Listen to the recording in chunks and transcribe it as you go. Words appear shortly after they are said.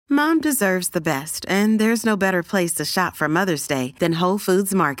Mom deserves the best, and there's no better place to shop for Mother's Day than Whole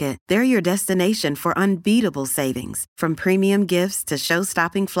Foods Market. They're your destination for unbeatable savings, from premium gifts to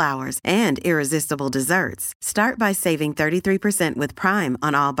show-stopping flowers and irresistible desserts. Start by saving 33% with Prime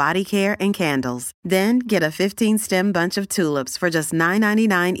on all body care and candles. Then get a 15-stem bunch of tulips for just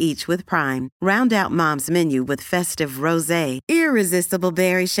 $9.99 each with Prime. Round out Mom's menu with festive rosé, irresistible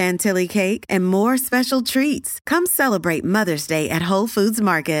berry chantilly cake, and more special treats. Come celebrate Mother's Day at Whole Foods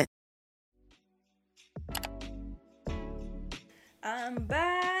Market. I'm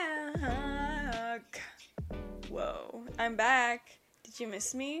back. Whoa, I'm back. Did you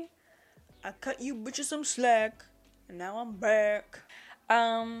miss me? I cut you bitches some slack, and now I'm back.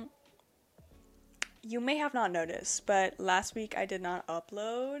 You may have not noticed, but last week I did not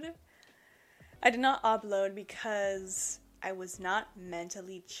upload. I did not upload because I was not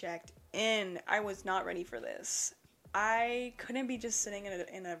mentally checked in. I was not ready for this. I couldn't be just sitting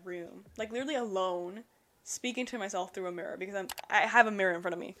in a room, like literally alone, speaking to myself through a mirror, because I have a mirror in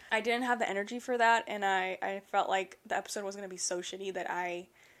front of me. I didn't have the energy for that, and I felt like the episode was going to be so shitty that I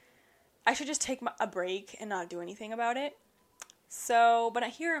should just take a break and not do anything about it. So, but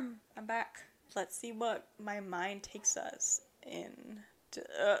here I'm back. Let's see what my mind takes us in.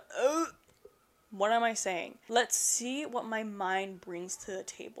 What am I saying? Let's see what my mind brings to the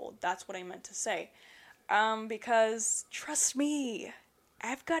table. That's what I meant to say. Because trust me,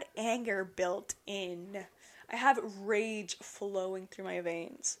 I've got anger built in. I have rage flowing through my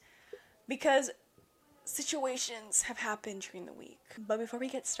veins. Because situations have happened during the week. But before we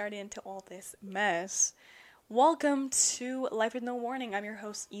get started into all this mess, welcome to Life with No Warning. I'm your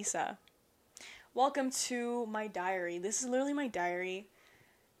host, Isa. Welcome to my diary. This is literally my diary.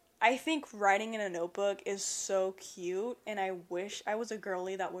 I think writing in a notebook is so cute, and I wish I was a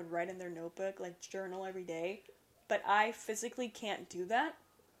girly that would write in their notebook, like journal every day, but I physically can't do that.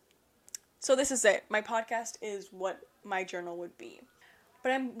 So this is it. My podcast is what my journal would be.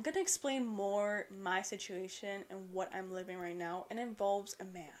 But I'm going to explain more my situation and what I'm living right now, and it involves a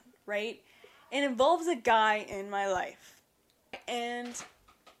man, right? It involves a guy in my life. And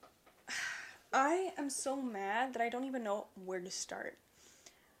I am so mad that I don't even know where to start.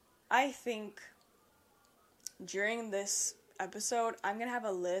 I think during this episode, I'm going to have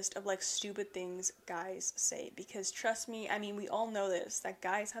a list of like stupid things guys say, because trust me, I mean, we all know this, that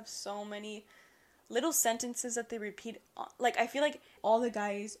guys have so many little sentences that they repeat. Like, I feel like all the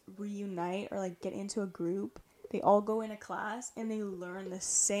guys reunite or like get into a group, they all go in a class and they learn the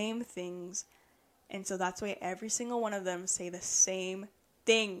same things, and so that's why every single one of them say the same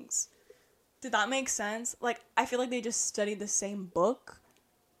things. Did that make sense? Like, I feel like they just studied the same book,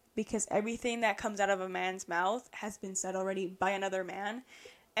 because everything that comes out of a man's mouth has been said already by another man,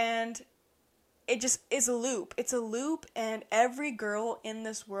 and it just is a loop. It's a loop, and every girl in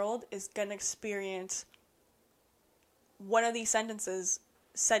this world is gonna experience one of these sentences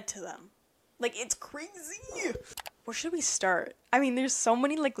said to them. Like, it's crazy. Where should we start? I mean, there's so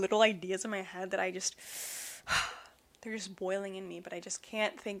many like little ideas in my head that I just they're just boiling in me, but I just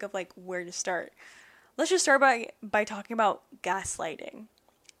can't think of like where to start. Let's just start by talking about gaslighting.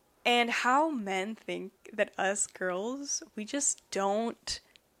 And how men think that us girls, we just don't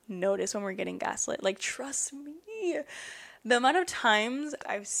notice when we're getting gaslit. Like, trust me, the amount of times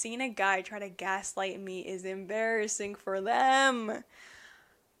I've seen a guy try to gaslight me is embarrassing for them.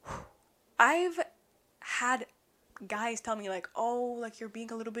 I've had guys tell me like, oh, like, you're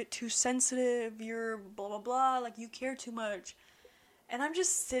being a little bit too sensitive, you're blah blah blah, like, you care too much. And I'm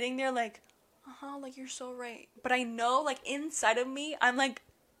just sitting there like, like, you're so right. But I know, like, inside of me, I'm like,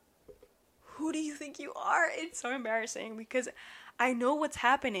 who do you think you are? It's so embarrassing because I know what's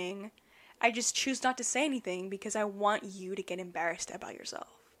happening. I just choose not to say anything because I want you to get embarrassed about yourself.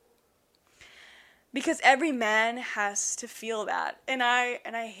 Because every man has to feel that. And I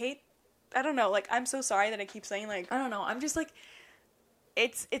hate, I don't know, like, I'm so sorry that I keep saying, like, I don't know, I'm just like,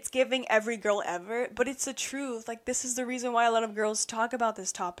 it's giving every girl ever, but it's the truth. Like, this is the reason why a lot of girls talk about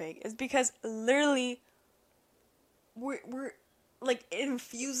this topic, is because literally we're like, it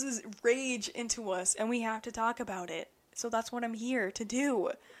infuses rage into us and we have to talk about it. So that's what I'm here to do.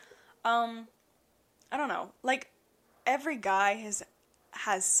 I don't know, like, every guy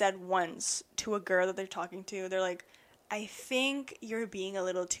has said once to a girl that they're talking to, they're like, I think you're being a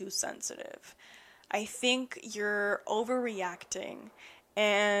little too sensitive. I think you're overreacting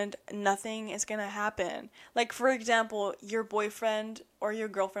and nothing is gonna happen. Like, for example, your boyfriend or your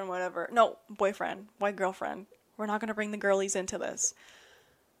girlfriend, whatever. No, boyfriend. Why girlfriend? We're not gonna bring the girlies into this.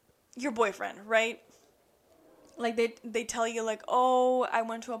 Your boyfriend, right? Like, they tell you, like, oh, I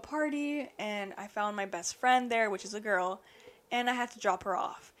went to a party and I found my best friend there, which is a girl, and I had to drop her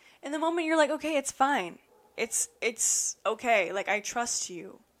off. In the moment, you're like, okay, it's fine. It's okay. Like, I trust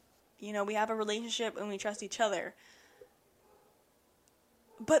you. You know, we have a relationship and we trust each other.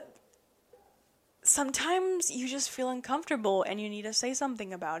 But sometimes you just feel uncomfortable and you need to say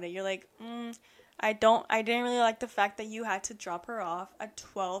something about it. You're like, I didn't really like the fact that you had to drop her off at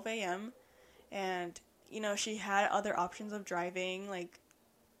 12 a.m. And, you know, she had other options of driving. Like,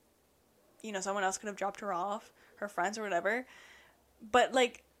 you know, someone else could have dropped her off, her friends or whatever. But,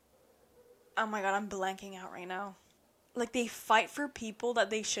 like, oh my god, I'm blanking out right now. Like, they fight for people that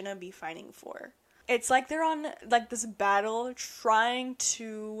they shouldn't be fighting for. It's like they're on, like, this battle trying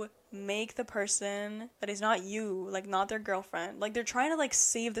to make the person that is not you, like, not their girlfriend. Like, they're trying to, like,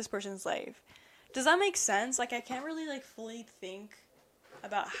 save this person's life. Does that make sense? Like, I can't really, like, fully think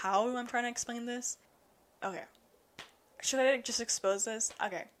about how I'm trying to explain this. Okay. Should I just expose this?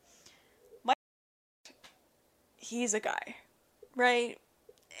 Okay. He's a guy, right?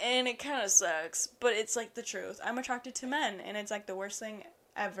 And it kind of sucks, but it's, like, the truth. I'm attracted to men, and it's, like, the worst thing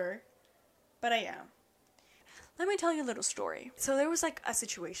ever. But I am. Let me tell you a little story. So there was, like, a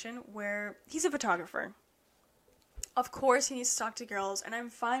situation where he's a photographer. Of course, he needs to talk to girls, and I'm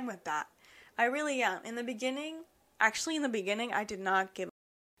fine with that. I really am. In the beginning, I did not give a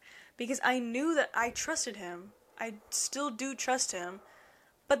because I knew that I trusted him. I still do trust him.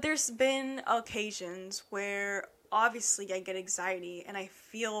 But there's been occasions where obviously I get anxiety and I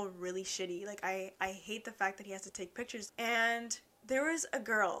feel really shitty. Like, I hate the fact that he has to take pictures. And there was a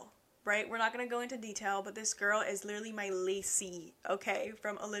girl, right? We're not going to go into detail, but this girl is literally my Lacey, okay?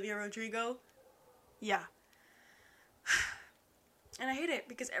 From Olivia Rodrigo. Yeah. And I hate it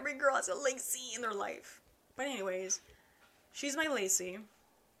because every girl has a Lacey in their life. But anyways, she's my Lacey.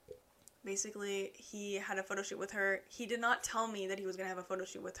 Basically, he had a photo shoot with her. He did not tell me that he was going to have a photo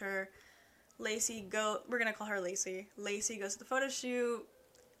shoot with her. We're going to call her Lacey. Lacey goes to the photo shoot.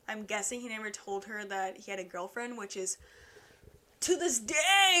 I'm guessing he never told her that he had a girlfriend, which is, to this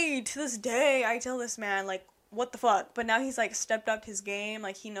day, I tell this man, like, what the fuck? But now he's, like, stepped up his game.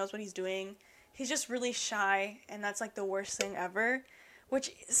 Like, he knows what he's doing. He's just really shy, and that's, like, the worst thing ever.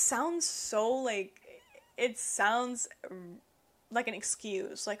 Which sounds so, like, it sounds like an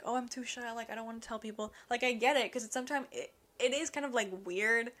excuse. Like, oh, I'm too shy. Like, I don't want to tell people. Like, I get it, because sometimes it is kind of, like,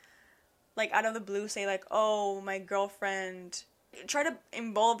 weird. Like, out of the blue, say, like, oh, my girlfriend. Try to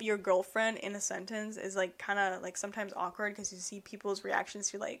involve your girlfriend in a sentence is, like, kind of, like, sometimes awkward, because you see people's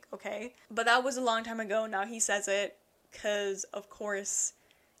reactions, you're like, okay. But that was a long time ago. Now he says it, because, of course,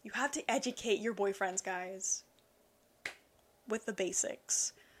 you have to educate your boyfriends, guys, with the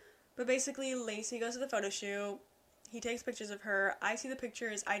basics. But basically, Lacey goes to the photo shoot. He takes pictures of her. I see the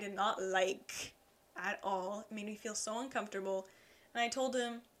pictures I did not like at all. It made me feel so uncomfortable. And I told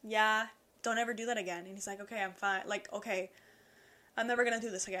him, yeah, don't ever do that again. And he's like, okay, I'm fine. Like, okay, I'm never gonna do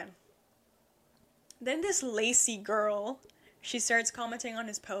this again. Then this Lacey girl, she starts commenting on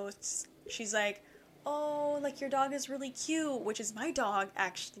his posts. She's like, oh, like, your dog is really cute, which is my dog,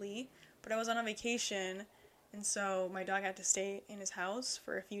 actually. But I was on a vacation, and so my dog had to stay in his house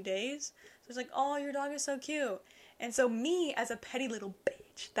for a few days. So it's like, oh, your dog is so cute. And so me, as a petty little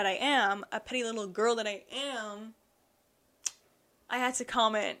bitch that I am, a petty little girl that I am, I had to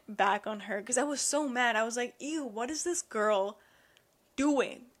comment back on her because I was so mad. I was like, ew, what is this girl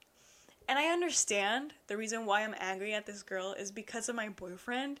doing? And I understand the reason why I'm angry at this girl is because of my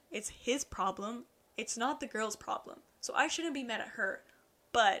boyfriend. It's his problem. It's not the girl's problem. So I shouldn't be mad at her.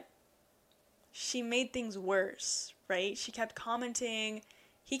 But she made things worse, right? She kept commenting.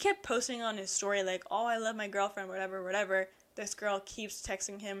 He kept posting on his story like, oh, I love my girlfriend, whatever. This girl keeps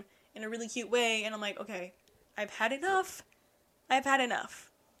texting him in a really cute way. And I'm like, okay, I've had enough.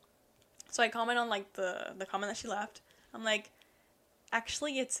 So I comment on, like, the comment that she left. I'm like,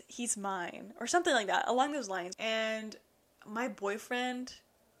 actually, he's mine. Or something like that, along those lines. And my boyfriend,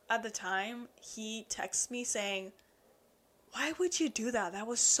 at the time, he texts me saying, why would you do that? That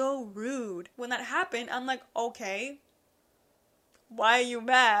was so rude. When that happened, I'm like, okay, why are you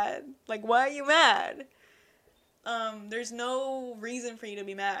mad? Like, why are you mad? There's no reason for you to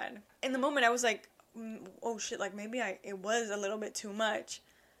be mad. In the moment, I was like, oh shit, like, maybe it was a little bit too much.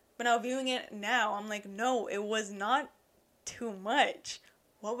 But now viewing it now, I'm like, no, it was not too much.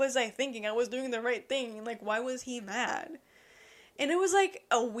 What was I thinking? I was doing the right thing. Like, why was he mad? And it was like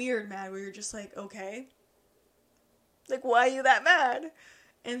a weird mad where you're just like, okay, like, why are you that mad?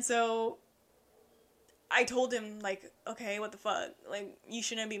 And so I told him, like, okay, what the fuck? Like, you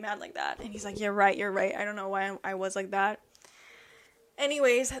shouldn't be mad like that. And he's like, you're right. I don't know why I was like that.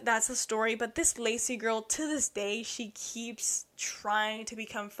 Anyways, that's the story. But this Lacey girl, to this day, she keeps trying to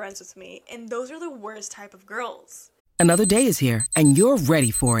become friends with me. And those are the worst type of girls. Another day is here, and you're ready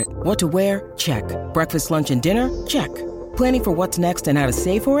for it. What to wear? Check. Breakfast, lunch, and dinner? Check. Planning for what's next and how to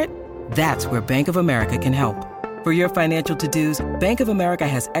save for it? That's where Bank of America can help. For your financial to-dos, Bank of America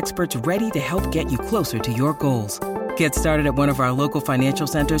has experts ready to help get you closer to your goals. Get started at one of our local financial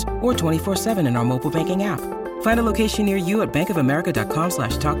centers or 24/7 in our mobile banking app. Find a location near you at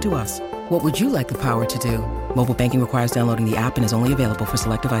bankofamerica.com/talktous. What would you like the power to do? Mobile banking requires downloading the app and is only available for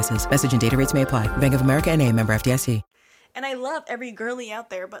select devices. Message and data rates may apply. Bank of America N.A., member FDIC. And I love every girly out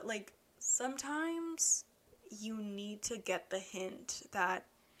there, but like sometimes you need to get the hint that,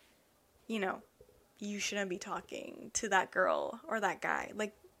 you know, you shouldn't be talking to that girl or that guy.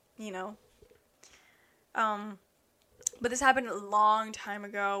 Like, you know. But this happened a long time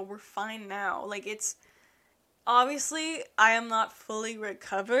ago. We're fine now. Like, it's obviously I am not fully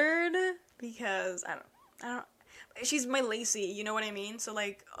recovered because I don't she's my Lacey, you know what I mean? So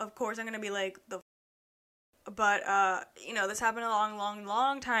like of course I'm gonna be like but you know, this happened a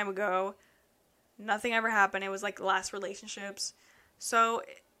long time ago. Nothing ever happened. It was like last relationships. So,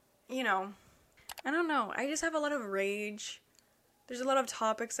 you know, I don't know. I just have a lot of rage. There's a lot of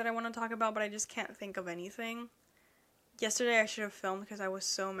topics that I want to talk about, but I just can't think of anything. Yesterday I should have filmed because I was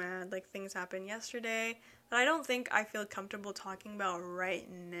so mad. Like, things happened yesterday that I don't think I feel comfortable talking about right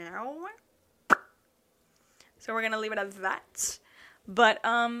now. So we're gonna leave it at that. But,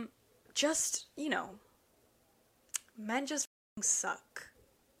 just, you know, men just suck.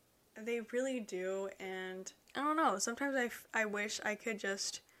 They really do, and I don't know. Sometimes I wish I could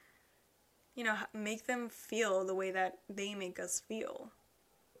just, you know, make them feel the way that they make us feel.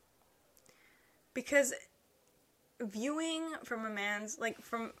 Because viewing from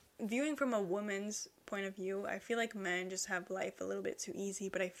a woman's point of view, I feel like men just have life a little bit too easy,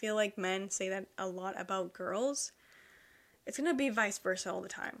 but I feel like men say that a lot about girls. It's gonna be vice versa all the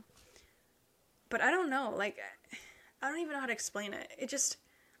time. But I don't know, like, I don't even know how to explain it. It just,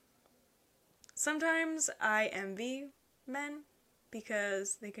 sometimes I envy men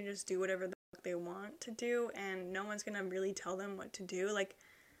because they can just do whatever the fuck they want to do and no one's gonna really tell them what to do. Like,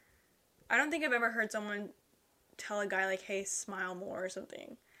 I don't think I've ever heard someone tell a guy, like, hey, smile more or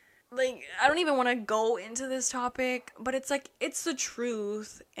something. Like, I don't even want to go into this topic, but it's like, it's the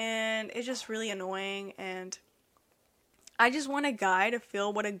truth, and it's just really annoying, and I just want a guy to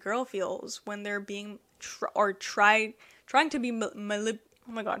feel what a girl feels when they're being, trying to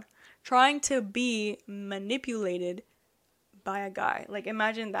be manipulated by a guy. Like,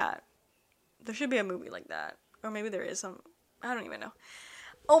 imagine that. There should be a movie like that. Or maybe there is some, I don't even know.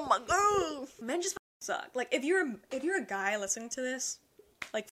 Oh my god! Men just suck. Like, if you're a guy listening to this,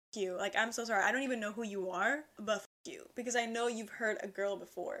 like, f*** you. Like, I'm so sorry. I don't even know who you are, but f*** you. Because I know you've hurt a girl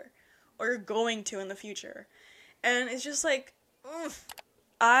before. Or you're going to in the future. And it's just like,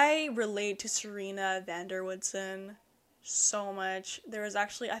 I relate to Serena Vanderwoodson so much. There was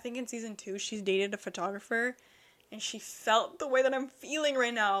actually, I think in season 2, she's dated a photographer. And she felt the way that I'm feeling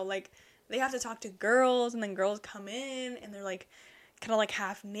right now. Like, they have to talk to girls, and then girls come in, and they're like, kind of like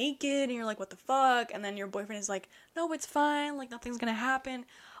half naked, and you're like, what the fuck? And then your boyfriend is like, no, it's fine, like, nothing's gonna happen.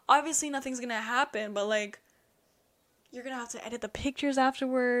 Obviously nothing's gonna happen, but like, you're gonna have to edit the pictures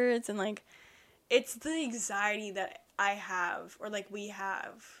afterwards, and like, it's the anxiety that I have, or like we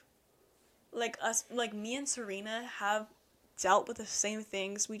have, like us, like me and Serena have dealt with the same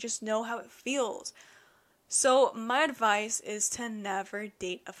things. We just know how it feels. So my advice is to never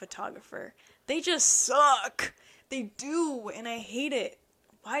date a photographer. They just suck. They do, and I hate it.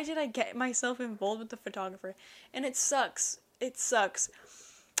 Why did I get myself involved with the photographer? And it sucks. It sucks.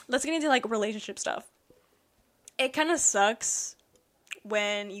 Let's get into, like, relationship stuff. It kind of sucks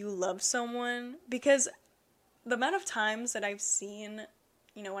when you love someone, because the amount of times that I've seen,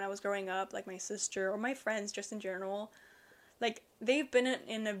 you know, when I was growing up, like my sister or my friends just in general, like, they've been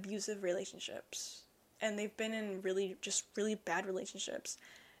in abusive relationships, and they've been in really bad relationships.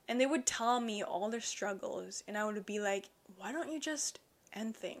 And they would tell me all their struggles, and I would be like, why don't you just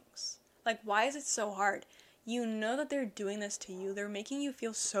end things? Like, why is it so hard? You know that they're doing this to you. They're making you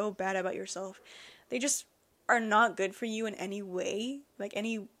feel so bad about yourself. They just are not good for you in any way, like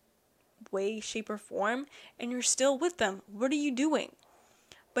any way, shape, or form, and you're still with them. What are you doing?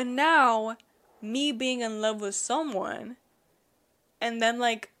 But now, me being in love with someone, and then,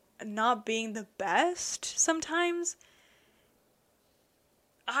 like, not being the best sometimes,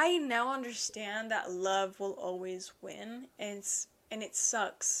 I now understand that love will always win, and it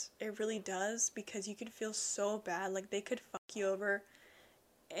sucks. It really does, because you could feel so bad, like they could fuck you over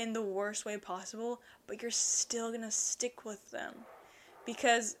in the worst way possible, but you're still gonna stick with them,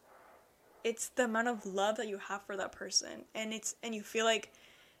 because it's the amount of love that you have for that person, and you feel like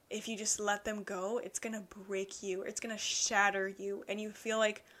if you just let them go, it's gonna break you. It's gonna shatter you. And you feel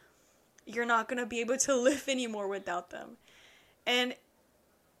like you're not gonna be able to live anymore without them. And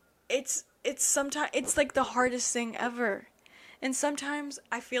it's sometimes, it's like the hardest thing ever. And sometimes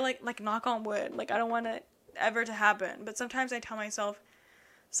I feel like knock on wood, like I don't want it ever to happen. But sometimes I tell myself,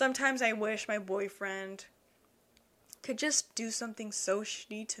 sometimes I wish my boyfriend could just do something so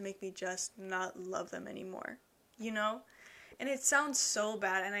shitty to make me just not love them anymore, you know? And it sounds so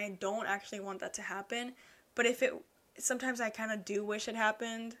bad, and I don't actually want that to happen, but sometimes I kind of do wish it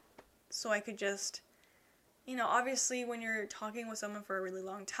happened, so I could just, you know, obviously when you're talking with someone for a really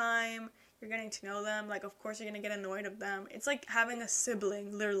long time, you're getting to know them, like, of course you're gonna get annoyed of them. It's like having a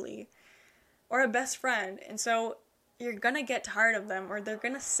sibling, literally, or a best friend, and so you're gonna get tired of them, or they're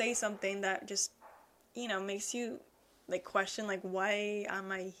gonna say something that just, you know, makes you like question, like, why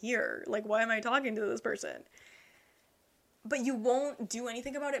am I here? Like, why am I talking to this person? But you won't do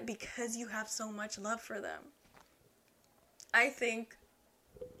anything about it because you have so much love for them. I think,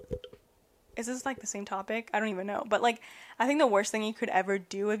 is this like the same topic? I don't even know. But like, I think the worst thing you could ever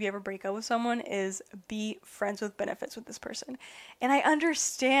do if you ever break up with someone is be friends with benefits with this person. And I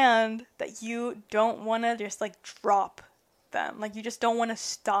understand that you don't want to just like drop them. Like, you just don't want to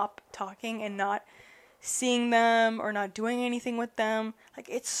stop talking and not seeing them or not doing anything with them. Like,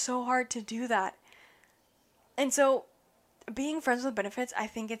 it's so hard to do that. And so being friends with benefits, I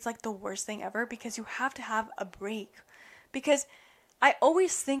think it's like the worst thing ever, because you have to have a break. Because I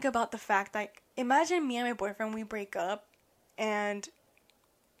always think about the fact, like, imagine me and my boyfriend, we break up and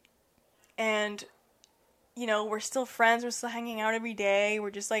you know, we're still friends, we're still hanging out every day, we're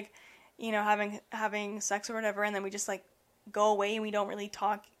just like, you know, having sex or whatever, and then we just like go away and we don't really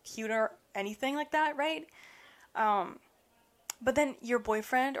talk cute or anything like that, right? But then your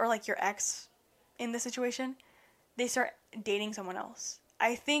boyfriend or like your ex in this situation, they start dating someone else.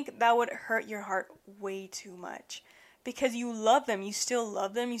 I think that would hurt your heart way too much, because you love them, you still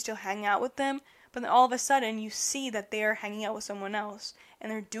love them, you still hang out with them, but then all of a sudden you see that they're hanging out with someone else and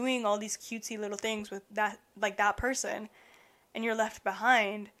they're doing all these cutesy little things with that, like that person, and you're left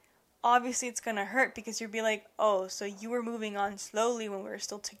behind. Obviously it's gonna hurt, because you'll be like, oh, so you were moving on slowly when we were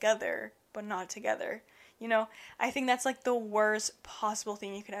still together, but not together. You know, I think that's like the worst possible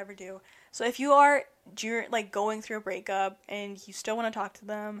thing you could ever do. So if you are like going through a breakup and you still want to talk to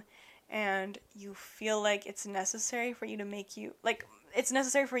them, and you feel like it's necessary for you to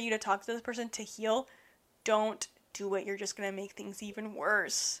talk to this person to heal, don't do it. You're just gonna make things even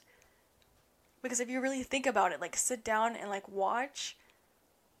worse. Because if you really think about it, like, sit down and like watch,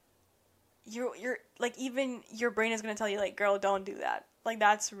 you're like, even your brain is gonna tell you, like, girl, don't do that. Like,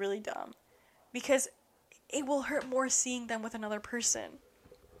 that's really dumb. Because it will hurt more seeing them with another person.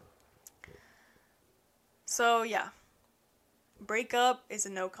 So yeah, breakup is a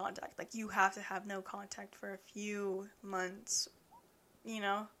no contact. Like, you have to have no contact for a few months, you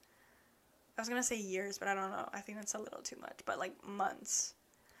know? I was gonna say years, but I don't know. I think that's a little too much, but like months.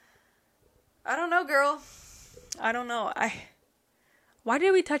 I don't know, girl. I don't know. Why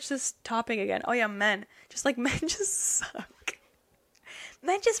did we touch this topic again? Oh yeah, men. Just like, men just suck.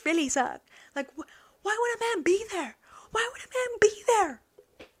 Men just really suck. Like, why would a man be there? Why would a man be there?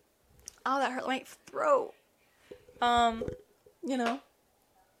 Oh, that hurt my throat. You know,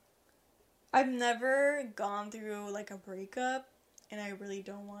 I've never gone through like a breakup, and I really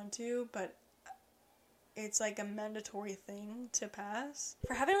don't want to, but it's like a mandatory thing to pass.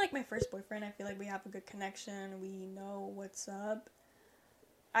 For having like my first boyfriend, I feel like we have a good connection, we know what's up.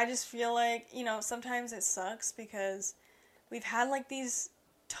 I just feel like, you know, sometimes it sucks because we've had like these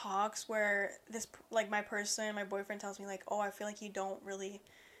talks where this, like, my boyfriend tells me like, oh, I feel like you don't really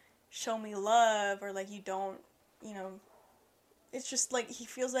show me love, or like you don't, you know, it's just like he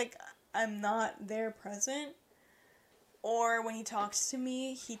feels like I'm not there present. Or when he talks to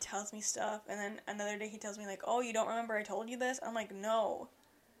me, he tells me stuff, and then another day he tells me like, oh, you don't remember I told you this? I'm like, no,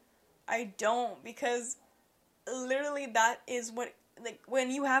 I don't, because literally that is what, like, when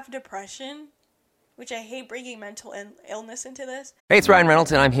you have depression, which I hate bringing mental illness into this. Hey, it's Ryan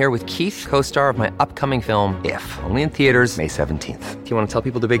Reynolds, and I'm here with Keith, co-star of my upcoming film, If, only in theaters May 17th. Do you want to tell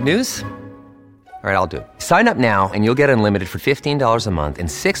people the big news? All right, I'll do it. Sign up now and you'll get unlimited for $15 a month and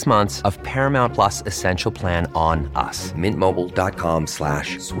 6 months of Paramount Plus Essential Plan on us.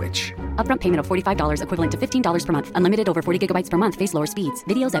 MintMobile.com/switch. Upfront payment of $45 equivalent to $15 per month. Unlimited over 40 gigabytes per month. Face lower speeds.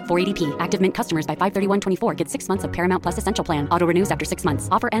 Videos at 480p. Active Mint customers by 531.24 get 6 months of Paramount Plus Essential Plan. Auto renews after 6 months.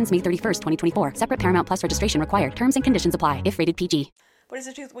 Offer ends May 31st, 2024. Separate Paramount Plus registration required. Terms and conditions apply if rated PG. But it's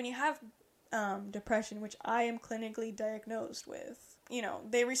the truth. When you have depression, which I am clinically diagnosed with, you know,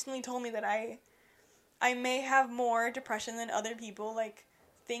 they recently told me that I may have more depression than other people. Like,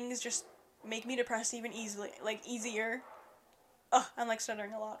 things just make me depressed even easier. Ugh, I'm like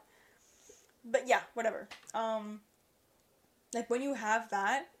stuttering a lot. But yeah, whatever. Like when you have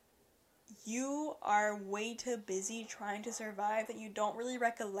that, you are way too busy trying to survive that you don't really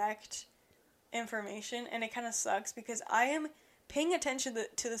recollect information, and it kind of sucks because I am paying attention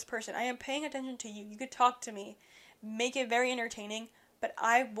to this person. I am paying attention to you. You could talk to me, make it very entertaining, but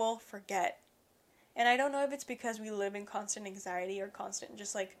I will forget. And I don't know if it's because we live in constant anxiety or constant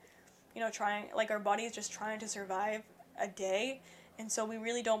just like, trying, like our body is just trying to survive a day, and so we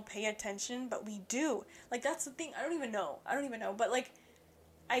really don't pay attention, but we do. Like that's the thing. I don't even know, but like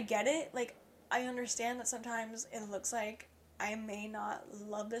I get it. Like I understand that sometimes it looks like I may not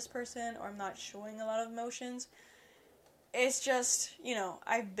love this person or I'm not showing a lot of emotions. It's just,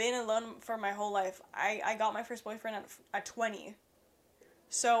 I've been alone for my whole life. I got my first boyfriend at 20.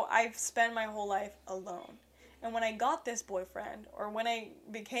 So I've spent my whole life alone. And when I got this boyfriend, or when I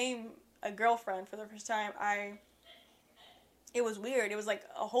became a girlfriend for the first time, it was weird. It was like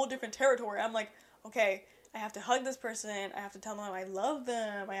a whole different territory. I'm like, okay, I have to hug this person. I have to tell them I love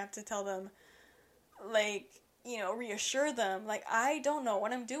them. I have to tell them, like, reassure them. Like, I don't know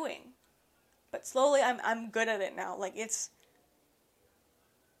what I'm doing. But slowly I'm good at it now. Like, it's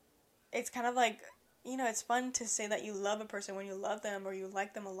kind of like, it's fun to say that you love a person when you love them or you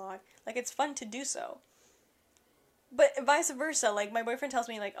like them a lot. Like, it's fun to do so. But vice versa, like, my boyfriend tells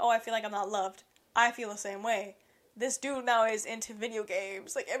me, like, oh, I feel like I'm not loved. I feel the same way. This dude now is into video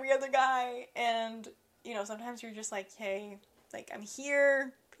games, like every other guy, and, sometimes you're just like, hey, like, I'm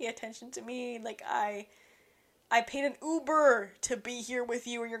here, pay attention to me, like, I paid an Uber to be here with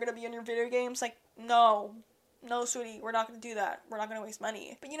you, and you're gonna be on your video games, like, no, sweetie, we're not gonna do that, we're not gonna waste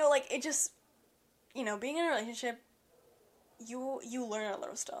money. But, like, it just, being in a relationship, you learn a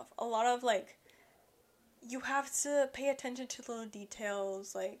lot of stuff, a lot of, like, you have to pay attention to little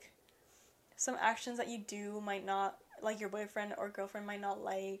details, like, some actions that you do might not, like, your boyfriend or girlfriend might not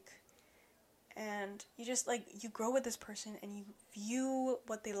like, and you just, like, you grow with this person, and you view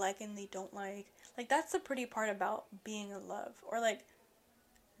what they like and they don't like. Like, that's the pretty part about being in love, or, like,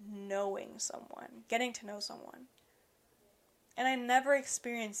 knowing someone, getting to know someone. And I never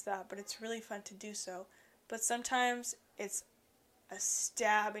experienced that, but it's really fun to do so. But sometimes it's a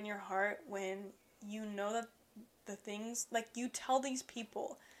stab in your heart when you know that the things, like, you tell these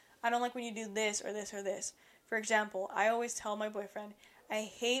people, I don't like when you do this or this or this. For example, I always tell my boyfriend, I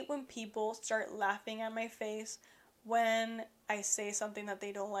hate when people start laughing at my face when I say something that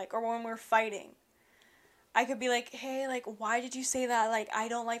they don't like, or when we're fighting. I could be like, hey, like, why did you say that? Like, I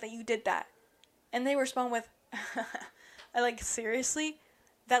don't like that you did that. And they respond with, I like, seriously?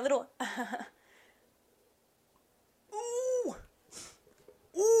 That little,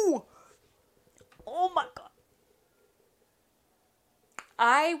 ooh, oh my God.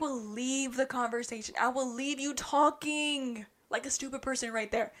 I will leave the conversation. I will leave you talking like a stupid person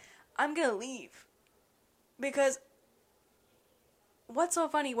right there. I'm gonna leave. Because, what's so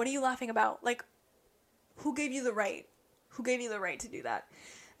funny? What are you laughing about? Like, who gave you the right? Who gave you the right to do that?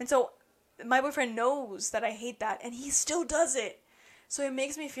 And so, my boyfriend knows that I hate that, and he still does it. So it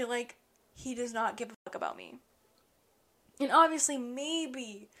makes me feel like he does not give a fuck about me. And obviously,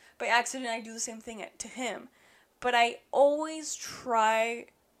 maybe by accident I do the same thing to him. But I always try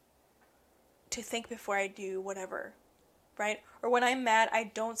to think before I do whatever, right? Or when I'm mad,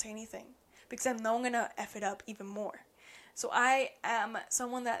 I don't say anything, because I know I'm going to F it up even more. So I am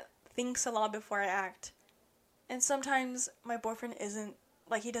someone that thinks a lot before I act. And sometimes my boyfriend isn't,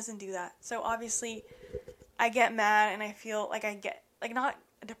 like, he doesn't do that. So obviously, I get mad and I feel like I get, like, not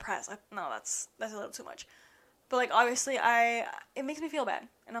depressed. No, that's a little too much. But, like, obviously, it makes me feel bad.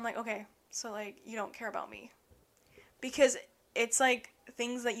 And I'm like, okay, so, like, you don't care about me. Because it's, like,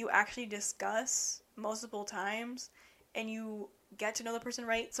 things that you actually discuss multiple times, and you get to know the person,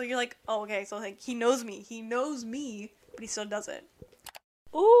 right? So you're like, oh, okay, so, like, he knows me, but he still does it.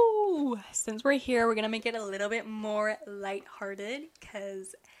 Ooh, since we're here, we're gonna make it a little bit more lighthearted,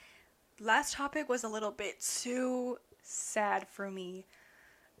 because last topic was a little bit too sad for me.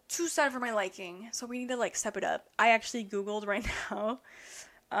 Too sad for my liking, so we need to, like, step it up. I actually Googled right now,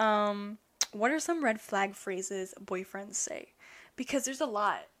 what are some red flag phrases boyfriends say? Because there's a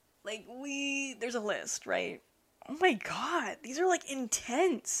lot. Like, there's a list, right? Oh my God, these are, like,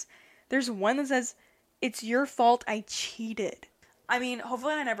 intense. There's one that says, it's your fault I cheated. I mean,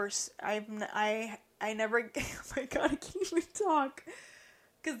 hopefully I never, oh my God, I can't even talk.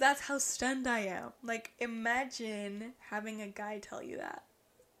 Because that's how stunned I am. Like, imagine having a guy tell you that.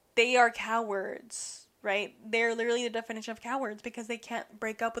 They are cowards, right? They're literally the definition of cowards, because they can't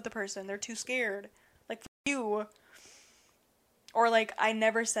break up with the person. They're too scared. Like, for you. Or like, I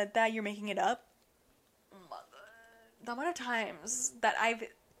never said that, you're making it up. The amount of times that I've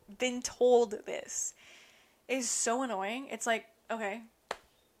been told this is so annoying. It's like, okay.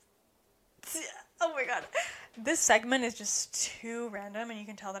 Oh my god. This segment is just too random, and you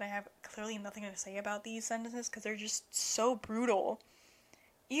can tell that I have clearly nothing to say about these sentences because they're just so brutal.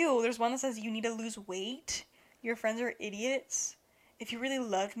 Ew, there's one that says you need to lose weight. Your friends are idiots. If you really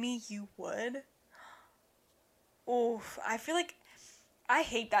loved me, you would. Oof, I feel like I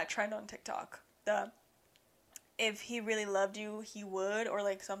hate that trend on TikTok. If he really loved you, he would, or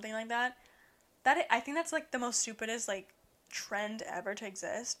like something like that. I think that's like the most stupidest like trend ever to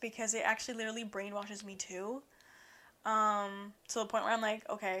exist, because it actually literally brainwashes me too. To the point where I'm like,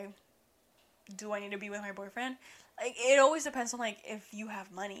 okay, do I need to be with my boyfriend? Like, it always depends on like if you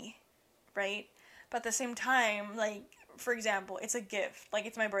have money, right? But at the same time, like, for example, it's a gift. Like,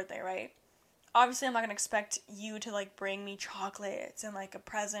 it's my birthday, right? Obviously, I'm not gonna expect you to like bring me chocolates and like a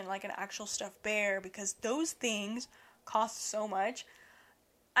present, like an actual stuffed bear, because those things cost so much.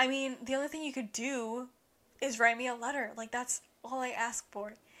 I mean, the only thing you could do is write me a letter. Like, that's all I ask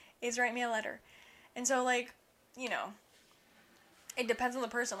for, is write me a letter. And so, like, you know, it depends on the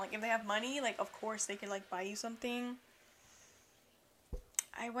person. Like, if they have money, like, of course they could like buy you something.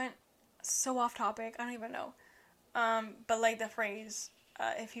 I went so off topic, I don't even know. But like the phrase,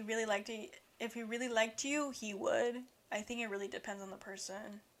 if he really liked you, he would. I think it really depends on the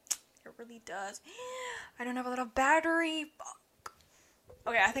person. It really does. I don't have a little battery. Fuck.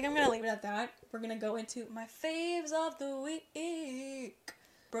 Okay, I think I'm gonna leave it at that. We're gonna go into my faves of the week.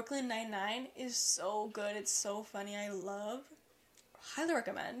 Brooklyn Nine-Nine is so good. It's so funny. I love. Highly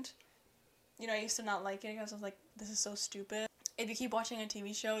recommend. You know, I used to not like it because I was like, this is so stupid. If you keep watching a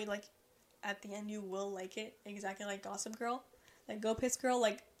TV show, like, at the end you will like it. Exactly like Gossip Girl. Like, Go Piss Girl.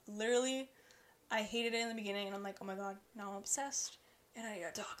 Like, literally, I hated it in the beginning, and I'm like, oh my god, now I'm obsessed. And I need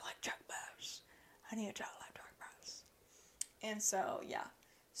to talk like Jack Bass. And so, yeah.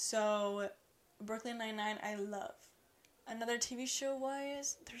 So, Brooklyn Nine-Nine, I love. Another TV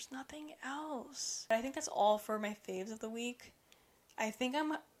show-wise, there's nothing else. I think that's all for my faves of the week. I think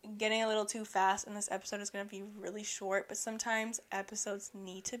I'm getting a little too fast, and this episode is going to be really short, but sometimes episodes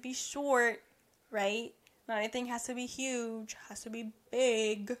need to be short, right? Not anything has to be huge, has to be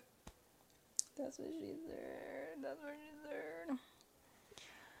big. That's what she said.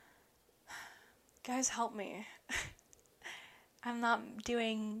 Guys, help me. I'm not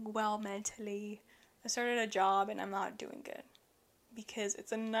doing well mentally. I started a job and I'm not doing good. Because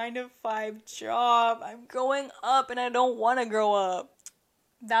it's a 9-to-5 job. I'm growing up and I don't want to grow up.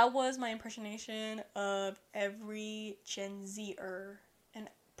 That was my impersonation of every Gen Zer and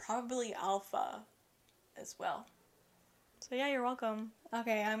probably Alpha as well. So yeah, you're welcome.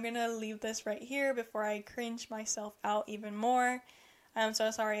 Okay, I'm gonna leave this right here before I cringe myself out even more. I'm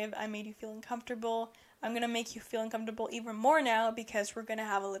so sorry if I made you feel uncomfortable. I'm gonna make you feel uncomfortable even more now because we're gonna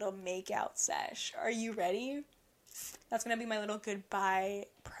have a little make-out sesh. Are you ready? That's gonna be my little goodbye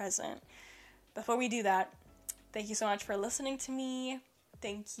present. Before we do that, thank you so much for listening to me.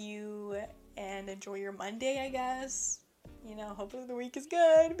 Thank you, and enjoy your Monday, I guess. You know, hopefully the week is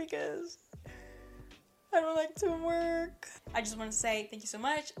good because I don't like to work. I just want to say thank you so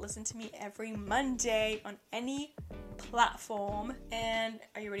much. Listen to me every Monday on any platform. And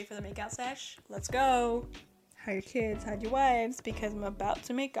are you ready for the makeout sesh? Let's go. Hide your kids, hide your wives, because I'm about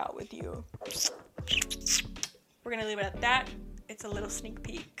to make out with you. We're gonna leave it at that. It's a little sneak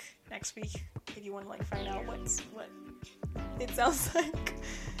peek next week if you want to like find out what it sounds like.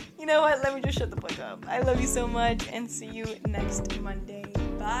 You know what? Let me just shut the fuck up. I love you so much and see you next Monday.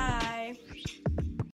 Bye.